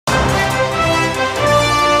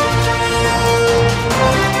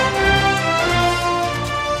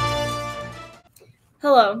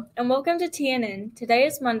Hello, and welcome to TNN. Today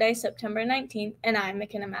is Monday, September 19th, and I'm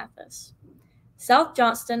McKenna Mathis. South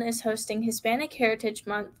Johnston is hosting Hispanic Heritage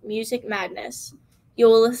Month Music Madness. You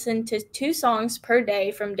will listen to 2 songs per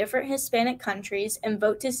day from different Hispanic countries and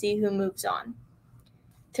vote to see who moves on.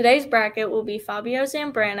 Today's bracket will be Fabio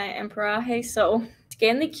Zambrana and Paraje Sol.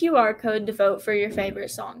 Scan the QR code to vote for your favorite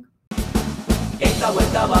song. Esta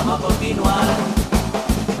vuelta vamos a continuar,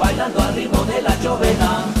 bailando al ritmo de la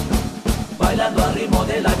chovena, bailando al ritmo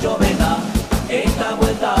de la chovena. Esta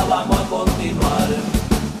vuelta vamos a continuar.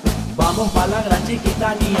 Vamos pa' la gran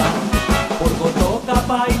chiquitanía, por Cotoca,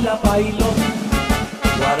 Paila, Pailo,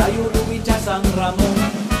 Guarayo, Rubicha, San Ramón.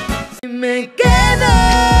 Me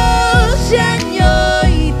quedo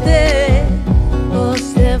señorite,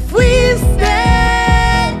 vos te fuiste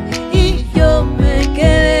y yo me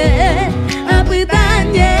quedé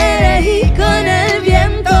apretando y con el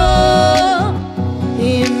viento.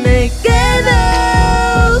 Y me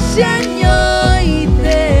quedo señorite,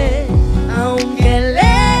 aunque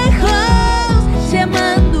lejos se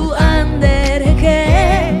mandu ander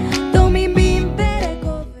que tomi bimpere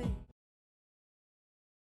cofe.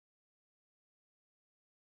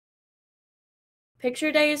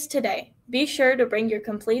 Picture Day is today. Be sure to bring your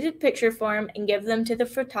completed picture form and give them to the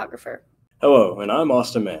photographer. Hello, and I'm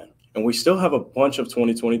Austin Mann, and we still have a bunch of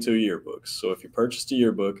 2022 yearbooks, so if you purchased a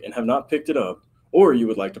yearbook and have not picked it up, or you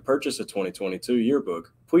would like to purchase a 2022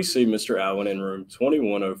 yearbook, please see Mr. Allen in room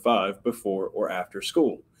 2105 before or after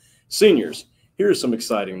school. Seniors, here is some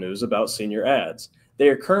exciting news about senior ads. They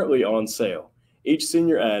are currently on sale. Each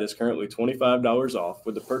senior ad is currently $25 off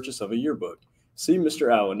with the purchase of a yearbook. See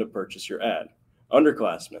Mr. Allen to purchase your ad.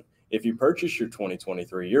 Underclassmen, if you purchase your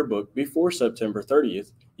 2023 yearbook before September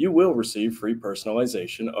 30th, you will receive free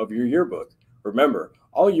personalization of your yearbook. Remember,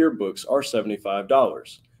 all yearbooks are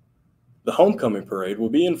 $75. The homecoming parade will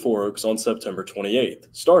be in Four Oaks on September 28th,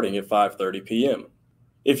 starting at 5:30 p.m.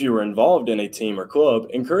 If you are involved in a team or club,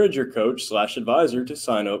 encourage your coach/advisor to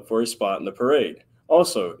sign up for a spot in the parade.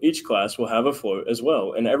 Also, each class will have a float as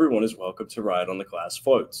well, and everyone is welcome to ride on the class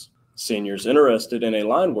floats. Seniors interested in a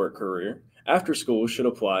line work career after school should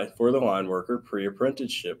apply for the Line Worker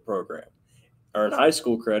Pre-Apprenticeship Program. Earn high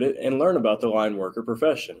school credit and learn about the line worker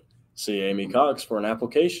profession. See Amy Cox for an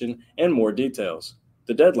application and more details.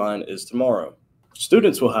 The deadline is tomorrow.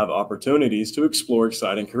 Students will have opportunities to explore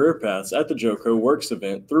exciting career paths at the JOCO Works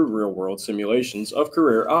event through real-world simulations of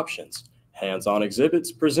career options, hands-on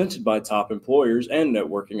exhibits presented by top employers, and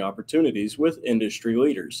networking opportunities with industry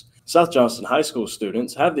leaders. South Johnston High School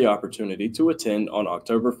students have the opportunity to attend on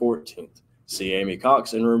October 14th. See Amy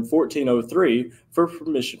Cox in room 1403 for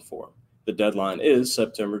permission form. The deadline is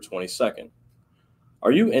September 22nd.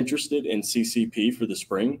 Are you interested in CCP for the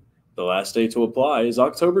spring? The last day to apply is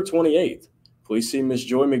October 28th. Please see Ms.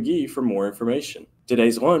 Joy McGee for more information.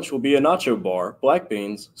 Today's lunch will be a nacho bar, black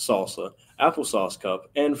beans, salsa, applesauce cup,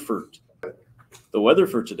 and fruit. The weather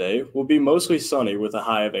for today will be mostly sunny with a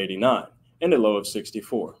high of 89 and a low of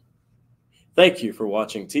 64. Thank you for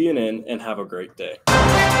watching TNN and have a great day.